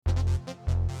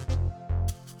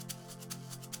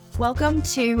Welcome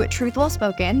to Truth Well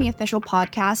Spoken, the official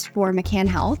podcast for McCann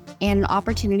Health, and an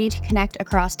opportunity to connect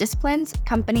across disciplines,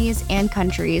 companies, and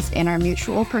countries in our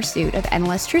mutual pursuit of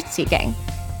endless truth-seeking.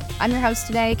 I'm your host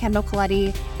today, Kendall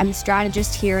Coletti. I'm a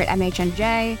strategist here at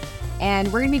MHNJ,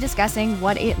 and we're going to be discussing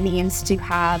what it means to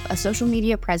have a social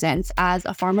media presence as a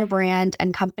pharma brand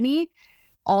and company,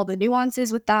 all the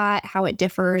nuances with that, how it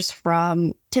differs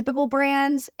from typical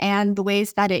brands, and the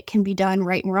ways that it can be done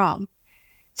right and wrong.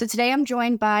 So today I'm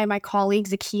joined by my colleague,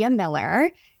 Zakiya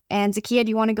Miller. And Zakiya, do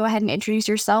you want to go ahead and introduce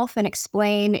yourself and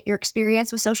explain your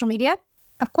experience with social media?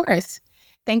 Of course.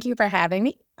 Thank you for having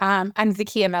me. I'm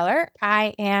Zakiya Miller.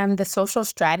 I am the social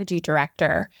strategy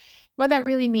director. What that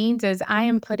really means is I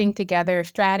am putting together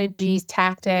strategies,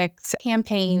 tactics,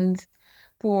 campaigns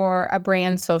for a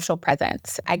brand's social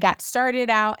presence. I got started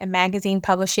out in magazine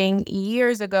publishing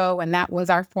years ago, and that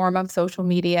was our form of social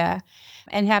media,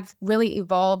 and have really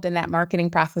evolved in that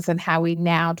marketing process and how we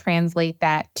now translate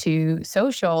that to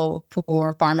social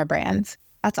for pharma brands.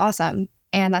 That's awesome.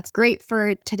 And that's great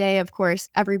for today. Of course,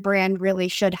 every brand really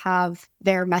should have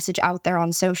their message out there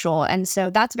on social. And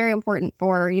so that's very important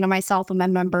for, myself. I'm a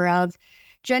member of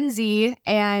Gen Z,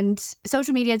 and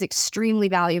social media is extremely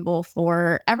valuable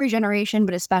for every generation,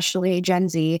 but especially Gen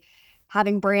Z.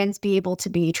 Having brands be able to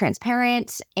be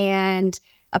transparent and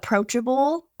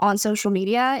approachable on social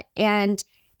media. And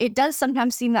it does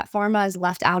sometimes seem that pharma is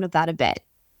left out of that a bit.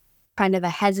 Kind of a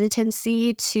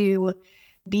hesitancy to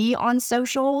be on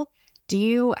social. Do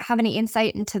you have any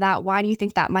insight into that? Why do you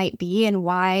think that might be? And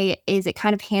why is it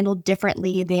kind of handled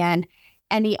differently than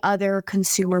any other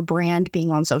consumer brand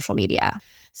being on social media?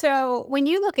 So when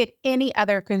you look at any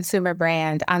other consumer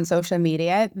brand on social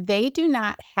media, they do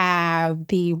not have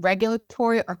the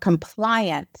regulatory or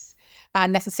compliance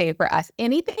necessary for us.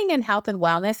 Anything in health and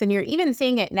wellness, and you're even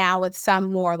seeing it now with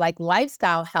some more like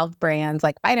lifestyle health brands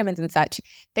like vitamins and such,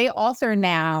 they also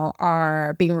now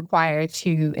are being required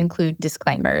to include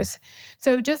disclaimers.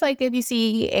 So just like if you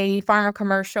see a pharma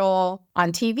commercial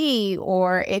on TV,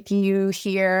 or if you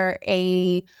hear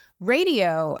a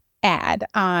radio ad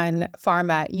on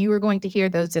pharma, you are going to hear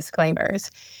those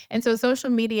disclaimers. And so social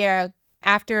media,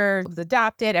 after it was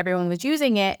adopted, everyone was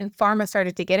using it, and pharma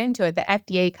started to get into it. The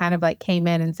FDA kind of came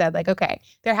in and said okay,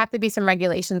 there have to be some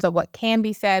regulations of what can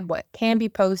be said, what can be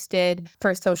posted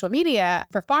for social media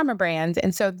for pharma brands.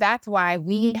 And so that's why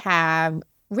we have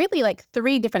really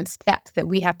 3 different steps that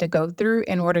we have to go through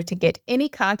in order to get any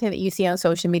content that you see on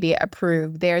social media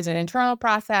approved. There's an internal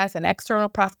process, an external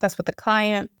process with the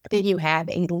client. Then you have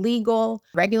a legal,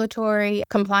 regulatory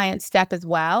compliance step as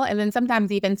well. And then sometimes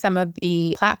even some of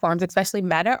the platforms, especially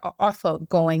Meta, are also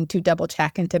going to double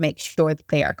check and to make sure that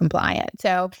they are compliant.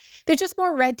 So there's just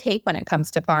more red tape when it comes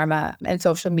to pharma and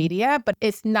social media, but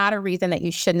it's not a reason that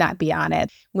you should not be on it.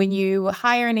 When you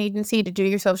hire an agency to do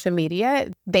your social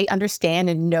media, they understand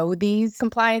and know these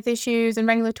compliance issues and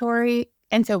regulatory.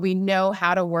 And so we know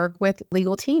how to work with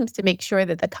legal teams to make sure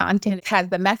that the content has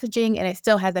the messaging and it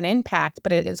still has an impact,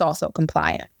 but it is also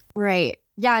compliant. Right.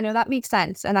 Yeah, no, that makes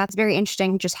sense. And that's very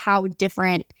interesting, just how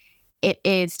different it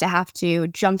is to have to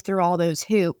jump through all those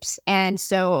hoops. And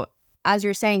so, as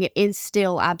you're saying, it is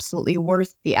still absolutely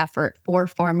worth the effort for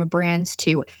pharma brands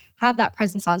to have that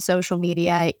presence on social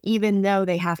media, even though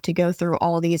they have to go through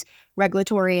all these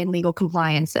regulatory and legal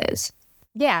compliances.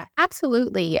 Yeah,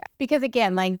 absolutely. Because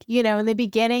again, in the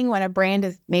beginning, when a brand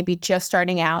is maybe just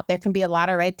starting out, there can be a lot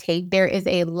of red tape. There is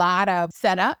a lot of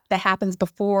setup that happens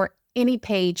before any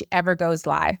page ever goes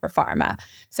live for pharma.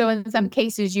 So in some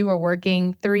cases, you are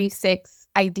working 3, 6,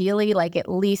 ideally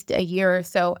at least a year or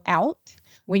so out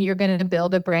when you're going to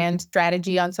build a brand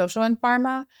strategy on social and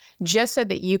pharma, just so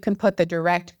that you can put the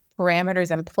direct parameters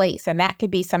in place. And that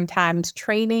could be sometimes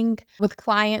training with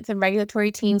clients and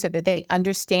regulatory teams so that they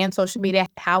understand social media,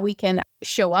 how we can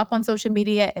show up on social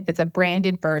media, if it's a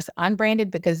branded versus unbranded,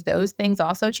 because those things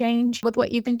also change with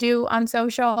what you can do on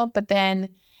social. But then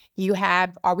you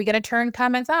have, are we going to turn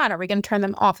comments on? Are we going to turn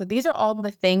them off? So these are all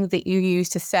the things that you use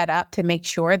to set up to make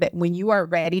sure that when you are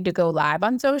ready to go live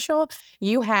on social,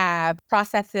 you have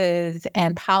processes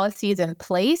and policies in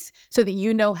place so that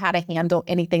you know how to handle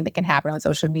anything that can happen on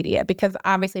social media. Because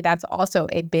obviously that's also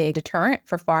a big deterrent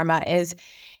for pharma is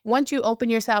once you open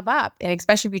yourself up, and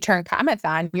especially if you turn comments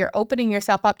on, you're opening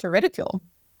yourself up to ridicule.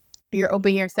 You're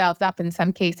opening yourselves up in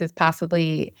some cases,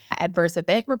 possibly adverse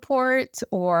event reports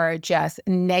or just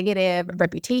negative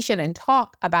reputation and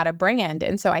talk about a brand.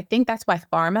 And so I think that's why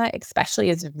pharma especially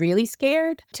is really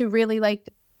scared to really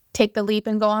take the leap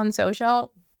and go on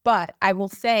social, But I will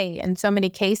say, in so many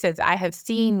cases, I have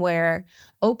seen where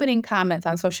opening comments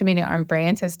on social media on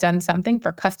brands has done something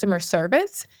for customer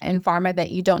service in pharma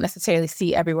that you don't necessarily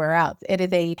see everywhere else. It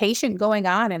is a patient going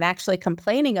on and actually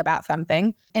complaining about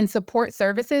something, and support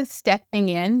services stepping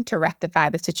in to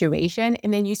rectify the situation.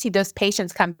 And then you see those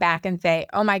patients come back and say,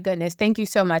 oh my goodness, thank you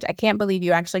so much. I can't believe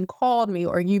you actually called me,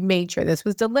 or you made sure this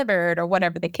was delivered, or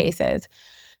whatever the case is.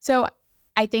 So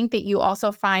I think that you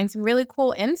also find some really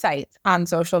cool insights on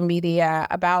social media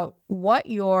about what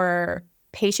your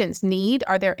patients need.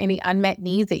 Are there any unmet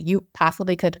needs that you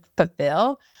possibly could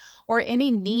fulfill, or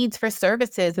any needs for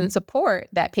services and support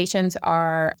that patients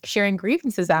are sharing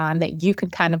grievances on that you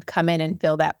could kind of come in and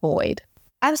fill that void?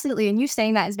 Absolutely. And you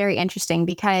saying that is very interesting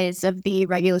because of the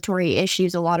regulatory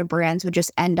issues. A lot of brands would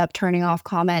just end up turning off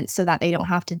comments so that they don't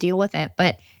have to deal with it.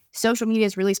 But social media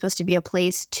is really supposed to be a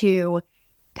place to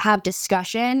have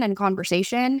discussion and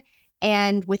conversation.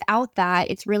 And without that,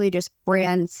 it's really just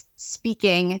brands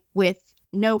speaking with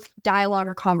no dialogue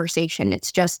or conversation.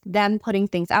 It's just them putting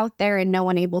things out there and no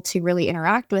one able to really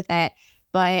interact with it.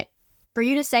 But for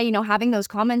you to say, having those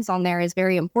comments on there is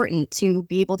very important to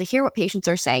be able to hear what patients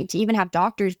are saying, to even have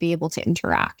doctors be able to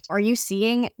interact. Are you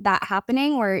seeing that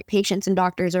happening where patients and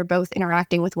doctors are both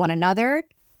interacting with one another?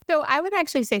 So I would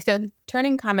actually say,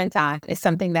 turning comments on is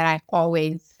something that I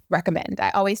always recommend.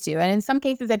 I always do. And in some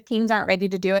cases, if teams aren't ready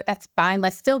to do it, that's fine.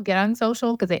 Let's still get on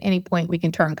social, because at any point we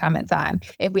can turn comments on.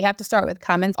 If we have to start with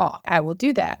comments off, I will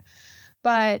do that.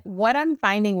 But what I'm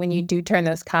finding when you do turn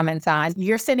those comments on,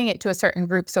 you're sending it to a certain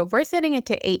group. So if we're sending it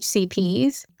to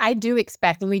HCPs, I do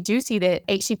expect, and we do see that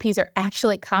HCPs are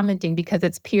actually commenting because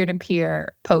it's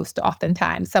peer-to-peer post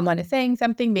oftentimes. Someone is saying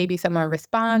something, maybe someone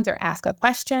responds or asks a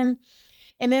question.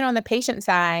 And then on the patient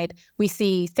side, we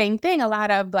see same thing, a lot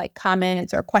of like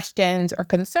comments or questions or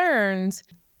concerns.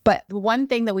 But one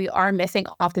thing that we are missing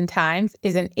oftentimes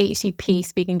is an HCP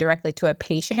speaking directly to a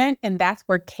patient. And that's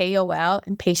where KOL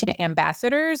and patient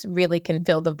ambassadors really can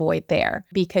fill the void there,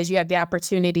 because you have the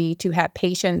opportunity to have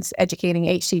patients educating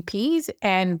HCPs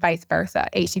and vice versa,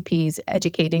 HCPs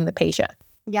educating the patient.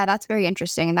 Yeah, that's very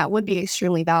interesting. And that would be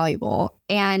extremely valuable.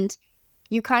 And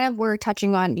you kind of were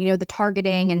touching on, the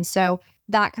targeting. And so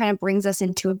that kind of brings us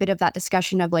into a bit of that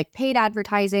discussion of like paid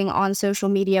advertising on social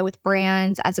media with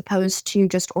brands, as opposed to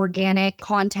just organic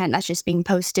content that's just being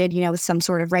posted, with some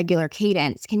sort of regular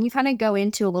cadence. Can you kind of go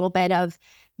into a little bit of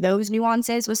those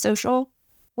nuances with social?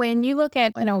 When you look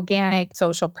at an organic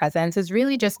social presence, is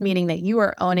really just meaning that you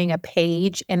are owning a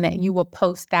page and that you will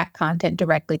post that content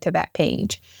directly to that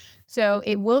page. So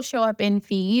it will show up in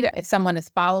feed if someone is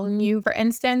following you, for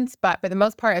instance. But for the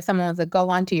most part, if someone wants to go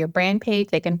onto your brand page,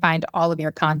 they can find all of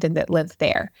your content that lives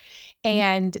there.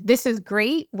 And this is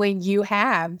great when you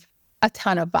have a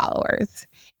ton of followers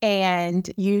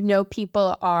and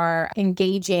people are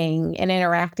engaging and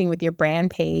interacting with your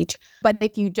brand page. But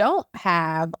if you don't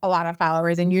have a lot of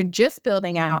followers and you're just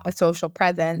building out a social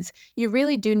presence, you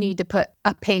really do need to put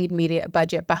a paid media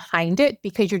budget behind it,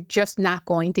 because you're just not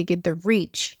going to get the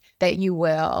reach that you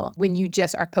will when you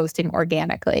just are posting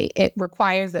organically. It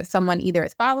requires that someone either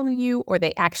is following you or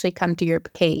they actually come to your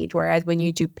page. Whereas when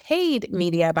you do paid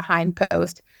media behind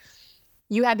post,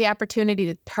 you have the opportunity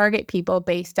to target people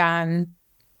based on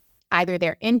either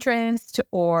their interest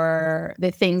or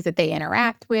the things that they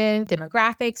interact with,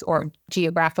 demographics or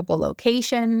geographical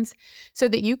locations, so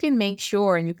that you can make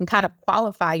sure and you can kind of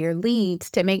qualify your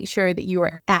leads to make sure that you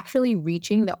are actually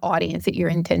reaching the audience that you're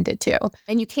intended to.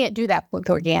 And you can't do that with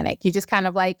organic. You just kind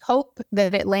of like hope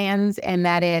that it lands and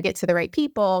that it gets to the right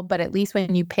people. But at least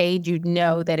when you paid, you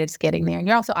know that it's getting there. And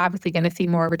you're also obviously going to see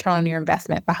more return on your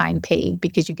investment behind paid,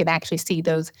 because you can actually see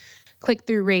those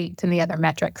click-through rates and the other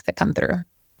metrics that come through.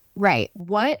 Right.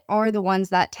 What are the ones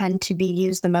that tend to be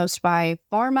used the most by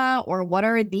pharma, or what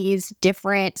are these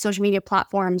different social media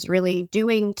platforms really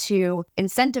doing to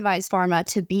incentivize pharma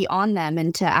to be on them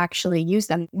and to actually use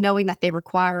them, knowing that they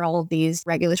require all of these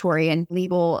regulatory and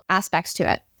legal aspects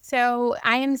to it? So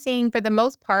I am seeing, for the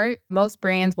most part, most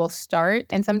brands will start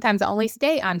and sometimes only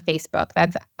stay on Facebook.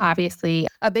 That's obviously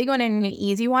a big one and an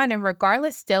easy one. And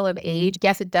regardless still of age,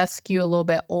 yes, it does skew a little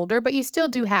bit older, but you still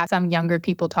do have some younger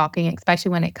people talking, especially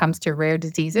when it comes to rare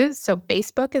diseases. So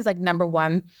Facebook is like number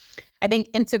one. I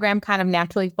think Instagram kind of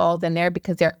naturally falls in there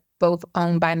because they're both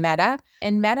owned by Meta.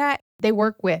 And Meta They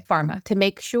work with pharma to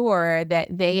make sure that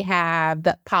they have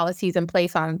the policies in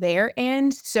place on their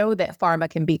end so that pharma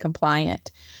can be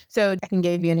compliant. So I can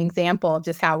give you an example of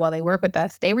just how well they work with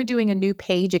us. They were doing a new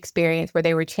page experience where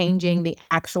they were changing the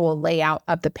actual layout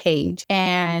of the page.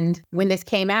 And when this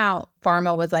came out,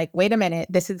 pharma was like, wait a minute,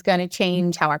 this is going to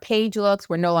change how our page looks.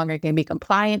 We're no longer going to be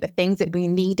compliant. The things that we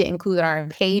need to include on our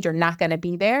page are not going to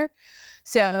be there.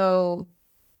 So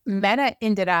Meta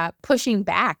ended up pushing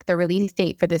back the release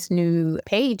date for this new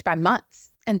page by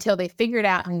months until they figured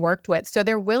out and worked with. So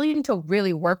they're willing to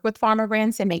really work with pharma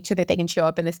brands and make sure that they can show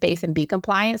up in the space and be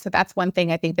compliant. So that's one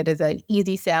thing I think that is an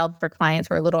easy sell for clients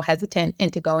who are a little hesitant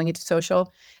into going into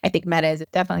social. I think Meta is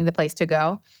definitely the place to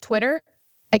go. Twitter,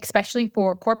 especially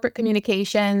for corporate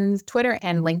communications, Twitter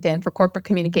and LinkedIn for corporate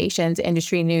communications,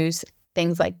 industry news,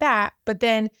 things like that. But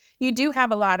then you do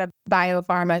have a lot of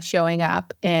biopharma showing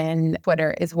up in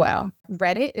Twitter as well.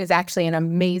 Reddit is actually an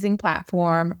amazing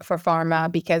platform for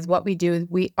pharma because what we do is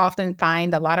we often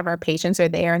find a lot of our patients are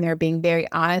there and they're being very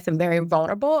honest and very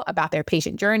vulnerable about their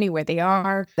patient journey, where they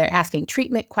are. They're asking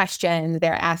treatment questions.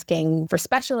 They're asking for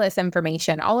specialist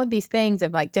information, all of these things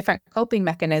of like different coping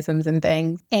mechanisms and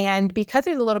things. And because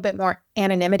there's a little bit more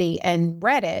anonymity in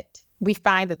Reddit, we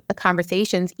find that the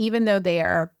conversations, even though they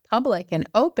are public and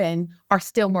open, are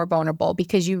still more vulnerable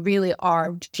because you really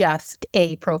are just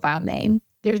a profile name.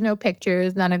 There's no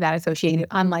pictures, none of that associated,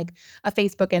 unlike a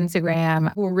Facebook,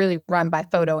 Instagram, who are really run by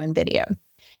photo and video.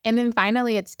 And then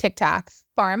finally, it's TikTok.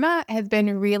 Pharma has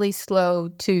been really slow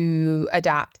to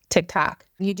adopt TikTok.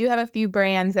 You do have a few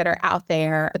brands that are out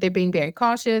there, but they're being very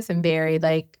cautious and very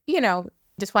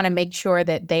just want to make sure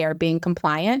that they are being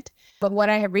compliant. But what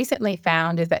I have recently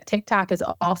found is that TikTok is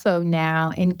also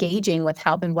now engaging with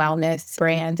health and wellness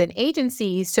brands and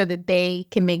agencies so that they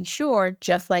can make sure,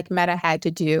 just like Meta had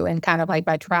to do and kind of like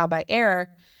by trial by error,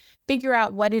 figure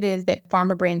out what it is that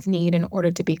pharma brands need in order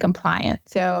to be compliant.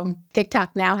 So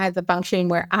TikTok now has a function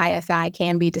where ISI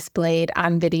can be displayed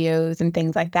on videos and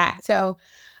things like that. So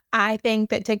I think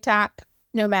that TikTok,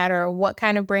 no matter what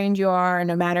kind of brand you are,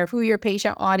 no matter who your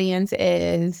patient audience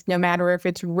is, no matter if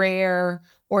it's rare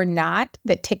or not,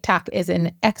 that TikTok is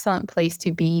an excellent place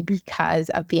to be because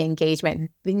of the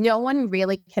engagement. No one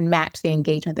really can match the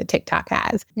engagement that TikTok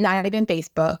has, not even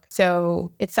Facebook.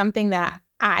 So it's something that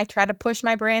I try to push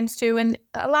my brands to. And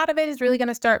a lot of it is really going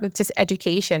to start with just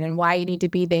education and why you need to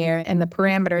be there and the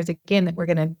parameters, again, that we're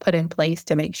going to put in place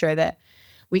to make sure that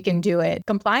we can do it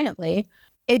compliantly.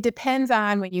 It depends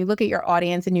on when you look at your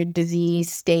audience and your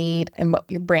disease state and what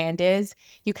your brand is,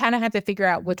 you kind of have to figure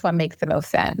out which one makes the most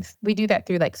sense. We do that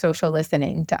through like social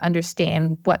listening to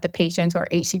understand what the patients or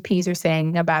HCPs are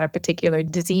saying about a particular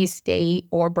disease state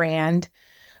or brand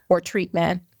or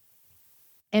treatment.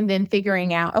 And then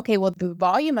figuring out, okay, well, the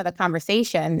volume of the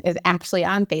conversation is actually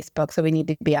on Facebook, so we need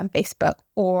to be on Facebook.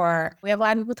 Or we have a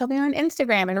lot of people talking on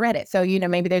Instagram and Reddit. So,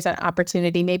 maybe there's an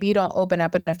opportunity. Maybe you don't open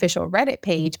up an official Reddit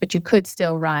page, but you could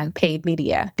still run paid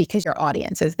media because your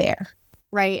audience is there.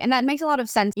 Right. And that makes a lot of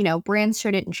sense. Brands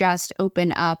shouldn't just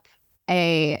open up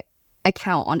a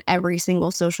account on every single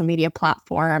social media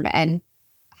platform and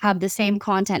have the same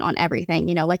content on everything.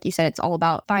 Like you said, it's all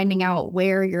about finding out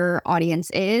where your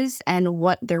audience is and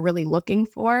what they're really looking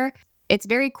for. It's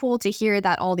very cool to hear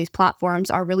that all these platforms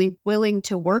are really willing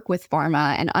to work with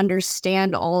pharma and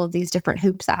understand all of these different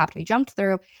hoops that have to be jumped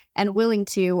through and willing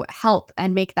to help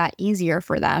and make that easier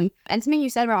for them. And something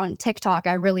you said around TikTok,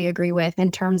 I really agree with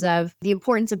in terms of the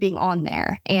importance of being on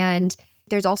there. And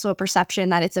there's also a perception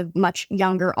that it's a much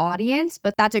younger audience,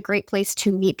 but that's a great place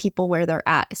to meet people where they're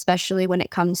at, especially when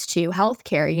it comes to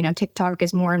healthcare. TikTok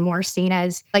is more and more seen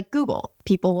as like Google.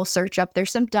 People will search up their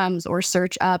symptoms or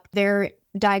search up their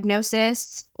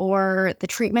diagnosis or the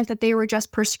treatment that they were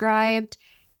just prescribed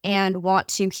and want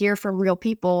to hear from real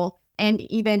people. And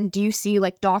even, do you see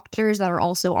like doctors that are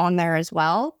also on there as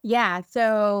well? Yeah.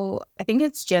 So I think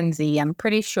it's Gen Z. I'm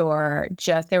pretty sure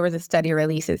there was a study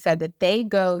released that said that they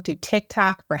go to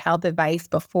TikTok for health advice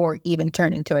before even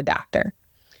turning to a doctor.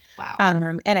 Wow.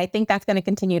 And I think that's going to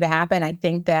continue to happen. I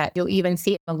think that you'll even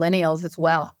see millennials as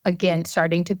well, again,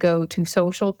 starting to go to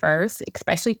social first,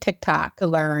 especially TikTok, to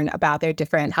learn about their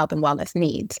different health and wellness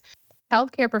needs.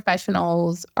 Healthcare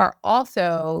professionals are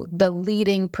also the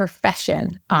leading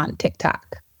profession on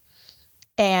TikTok.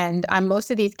 And on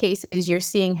most of these cases, you're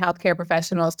seeing healthcare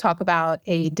professionals talk about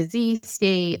a disease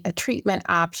state, a treatment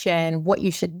option, what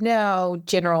you should know,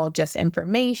 general just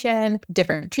information,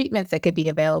 different treatments that could be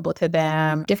available to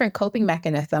them, different coping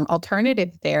mechanism,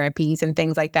 alternative therapies, and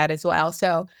things like that as well.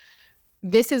 So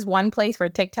this is one place for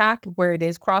TikTok where it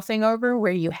is crossing over,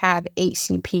 where you have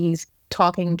HCPs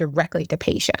talking directly to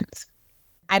patients.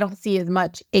 I don't see as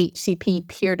much HCP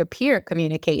peer-to-peer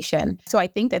communication. So I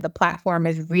think that the platform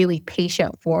is really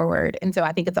patient forward. And so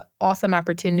I think it's an awesome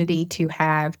opportunity to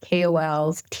have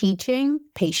KOLs teaching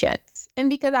patients. And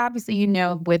because obviously,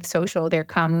 with social, there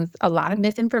comes a lot of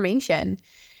misinformation.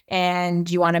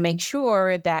 And you want to make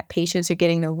sure that patients are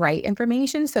getting the right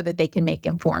information so that they can make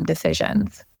informed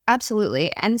decisions.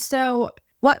 Absolutely. And so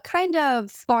what kind of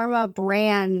pharma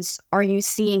brands are you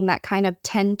seeing that kind of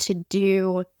tend to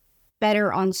do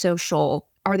better on social?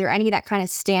 Are there any that kind of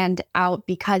stand out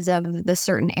because of the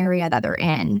certain area that they're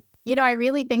in? I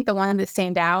really think the one that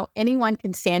stand out, anyone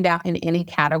can stand out in any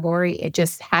category. It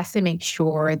just has to make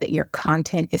sure that your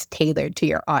content is tailored to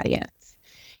your audience.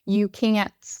 You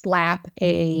can't slap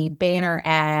a banner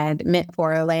ad meant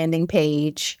for a landing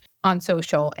page on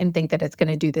social and think that it's going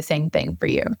to do the same thing for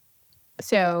you.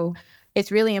 So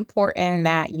it's really important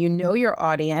that you know your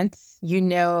audience, you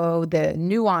know the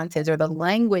nuances or the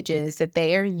languages that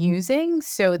they are using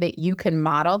so that you can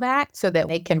model that so that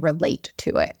they can relate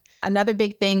to it. Another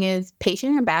big thing is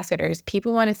patient ambassadors.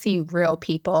 People want to see real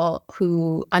people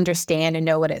who understand and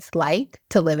know what it's like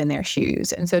to live in their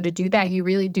shoes. And so to do that, you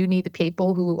really do need the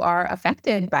people who are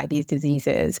affected by these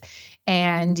diseases.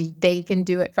 And they can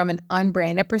do it from an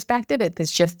unbranded perspective, if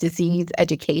it's just disease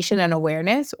education and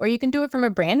awareness, or you can do it from a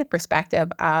branded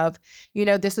perspective of,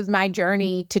 this is my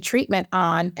journey to treatment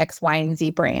on X, Y, and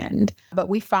Z brand. But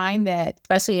we find that,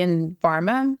 especially in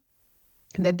pharma,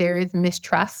 that there is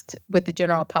mistrust with the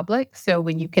general public. So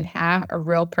when you can have a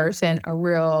real person, a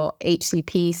real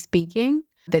HCP speaking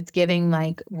that's giving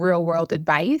like real world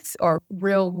advice or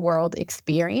real world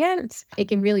experience, it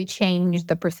can really change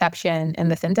the perception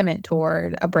and the sentiment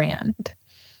toward a brand.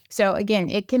 So again,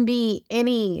 it can be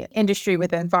any industry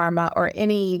within pharma or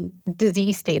any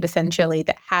disease state essentially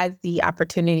that has the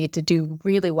opportunity to do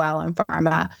really well in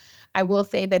pharma. I will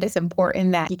say that it's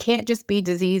important that you can't just be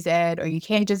disease ed or you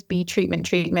can't just be treatment.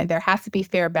 There has to be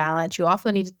fair balance. You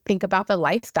also need to think about the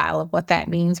lifestyle of what that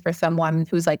means for someone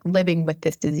who's like living with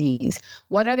this disease.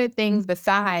 What other things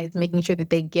besides making sure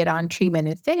that they get on treatment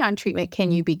and stay on treatment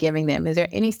can you be giving them? Is there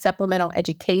any supplemental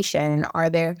education? Are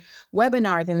there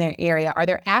webinars in their area? Are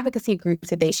there advocacy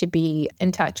groups that they should be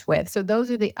in touch with? So those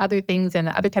are the other things and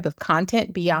the other type of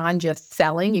content beyond just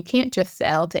selling. You can't just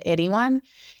sell to anyone.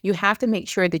 You have to make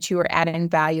sure that you are adding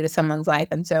value to someone's life.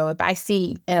 And so if I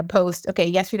see in a post, okay,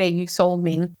 yesterday you sold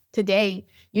me, today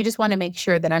you just want to make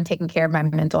sure that I'm taking care of my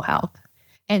mental health.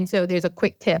 And so there's a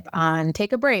quick tip on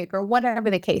take a break or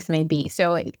whatever the case may be.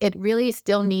 So it really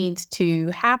still needs to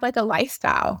have like a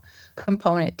lifestyle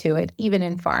component to it, even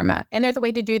in pharma. And there's a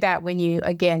way to do that when you,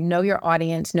 again, know your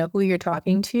audience, know who you're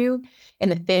talking to,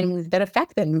 and the things that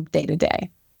affect them day to day.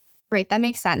 Great. That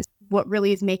makes sense. What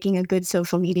really is making a good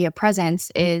social media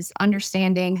presence is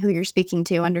understanding who you're speaking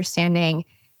to, understanding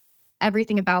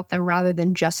everything about them rather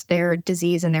than just their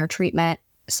disease and their treatment.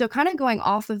 So kind of going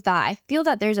off of that, I feel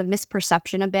that there's a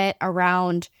misperception a bit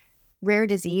around rare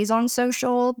disease on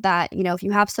social that, if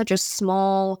you have such a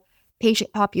small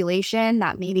patient population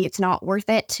that maybe it's not worth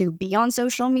it to be on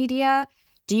social media.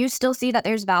 Do you still see that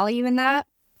there's value in that?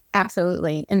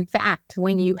 Absolutely. In fact,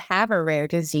 when you have a rare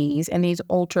disease and these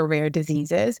ultra rare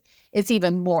diseases, it's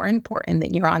even more important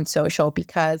that you're on social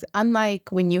because unlike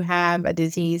when you have a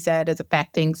disease that is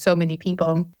affecting so many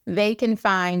people, they can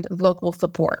find local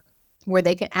support where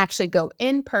they can actually go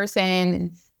in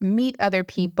person, meet other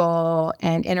people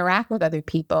and interact with other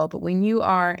people. But when you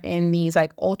are in these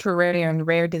like ultra rare and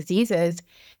rare diseases,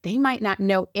 they might not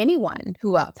know anyone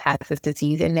who else has this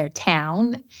disease in their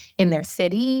town, in their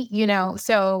city,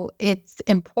 So it's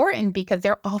important because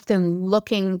they're often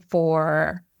looking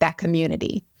for that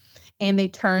community. And they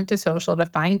turn to social to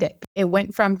find it. It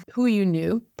went from who you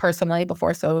knew personally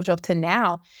before social to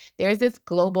now there's this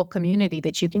global community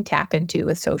that you can tap into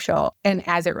with social and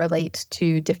as it relates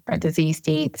to different disease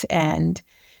states. And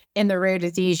in the rare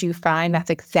disease, you find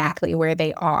that's exactly where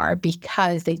they are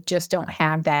because they just don't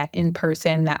have that in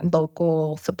person, that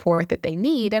local support that they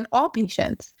need. And all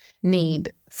patients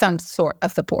need some sort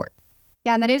of support.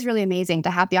 Yeah, and that is really amazing to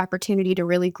have the opportunity to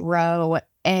really grow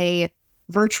a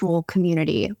virtual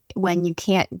community when you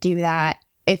can't do that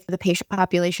if the patient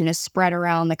population is spread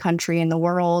around the country and the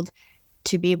world.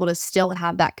 To be able to still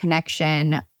have that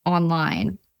connection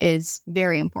online is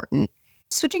very important.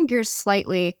 Switching gears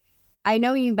slightly, I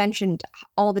know you mentioned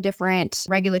all the different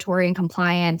regulatory and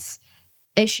compliance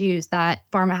issues that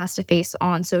pharma has to face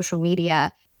on social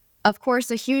media. Of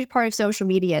course, a huge part of social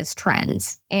media is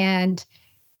trends, and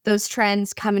those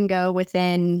trends come and go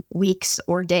within weeks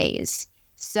or days.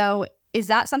 So is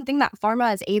that something that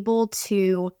pharma is able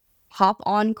to hop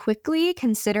on quickly,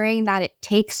 considering that it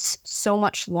takes so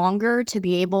much longer to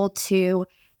be able to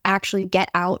actually get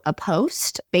out a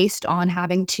post based on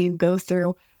having to go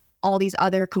through all these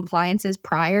other compliances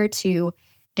prior to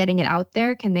getting it out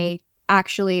there? Can they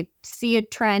actually see a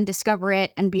trend, discover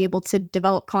it, and be able to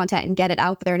develop content and get it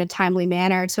out there in a timely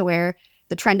manner to where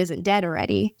the trend isn't dead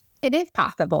already? It is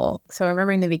possible. So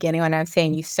remember in the beginning when I was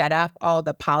saying you set up all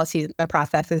the policies and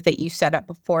processes that you set up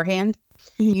beforehand,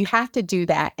 you have to do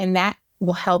that. And that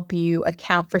will help you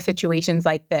account for situations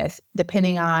like this,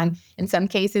 depending on, in some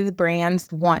cases, brands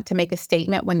want to make a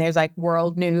statement when there's like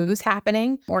world news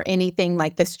happening or anything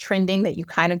like this trending that you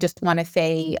kind of just want to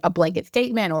say a blanket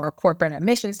statement or a corporate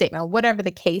mission statement, whatever the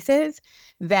case is,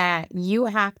 that you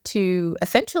have to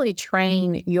essentially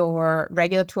train your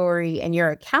regulatory and your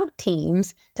account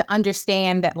teams to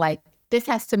understand that like this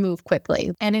has to move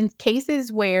quickly. And in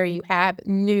cases where you have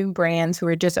new brands who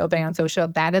are just opening on social,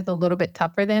 that is a little bit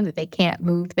tough for them, that they can't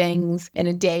move things in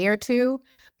a day or two.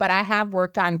 But I have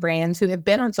worked on brands who have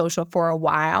been on social for a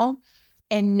while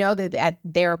and know that at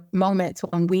there are moments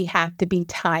when we have to be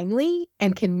timely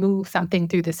and can move something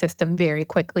through the system very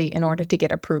quickly in order to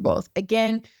get approvals.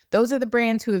 Again, those are the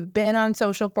brands who have been on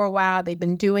social for a while. They've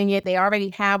been doing it. They already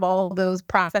have all those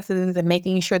processes and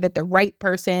making sure that the right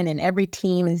person and every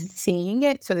team is seeing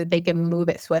it so that they can move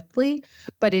it swiftly.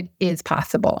 But it is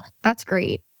possible. That's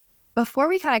great. Before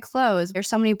we kind of close, there's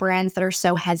so many brands that are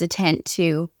so hesitant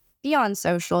to be on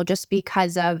social just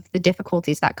because of the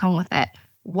difficulties that come with it.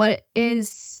 What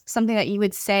is something that you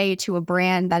would say to a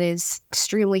brand that is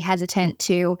extremely hesitant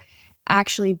to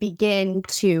actually begin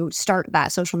to start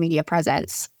that social media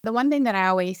presence? The one thing that I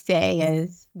always say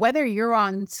is whether you're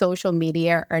on social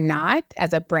media or not,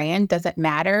 as a brand, doesn't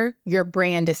matter. Your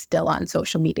brand is still on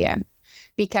social media.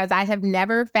 Because I have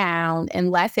never found,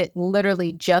 unless it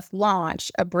literally just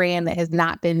launched, a brand that has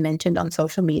not been mentioned on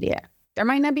social media. There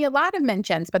might not be a lot of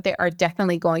mentions, but there are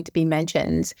definitely going to be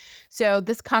mentions. So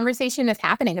this conversation is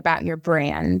happening about your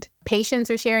brand.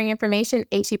 Patients are sharing information,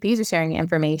 HCPs are sharing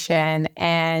information,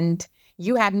 and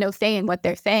you have no say in what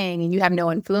they're saying and you have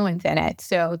no influence in it.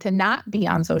 So to not be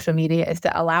on social media is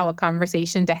to allow a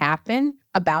conversation to happen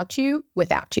about you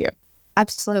without you.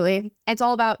 Absolutely. It's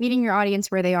all about meeting your audience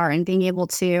where they are and being able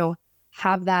to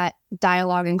have that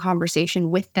dialogue and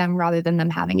conversation with them rather than them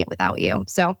having it without you.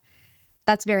 So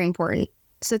that's very important.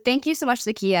 So thank you so much,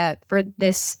 Zakia, for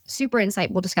this super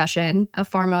insightful discussion of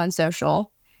pharma on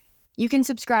social. You can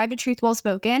subscribe to Truth Well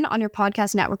Spoken on your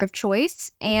podcast network of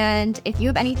choice. And if you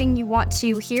have anything you want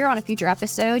to hear on a future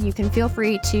episode, you can feel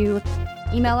free to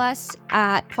email us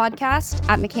at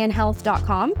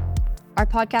podcast@mccanhealth.com. Our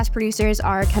podcast producers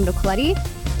are Kendall Coletti,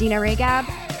 Dina Ragab,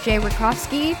 Jay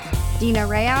Rakowski, Dina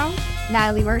Rayau,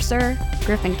 Natalie Mercer,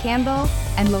 Griffin Campbell,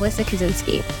 and Melissa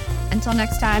Kaczynski. Until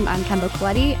next time, I'm Kendall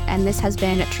Coletti, and this has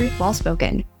been Truth Well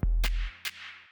Spoken.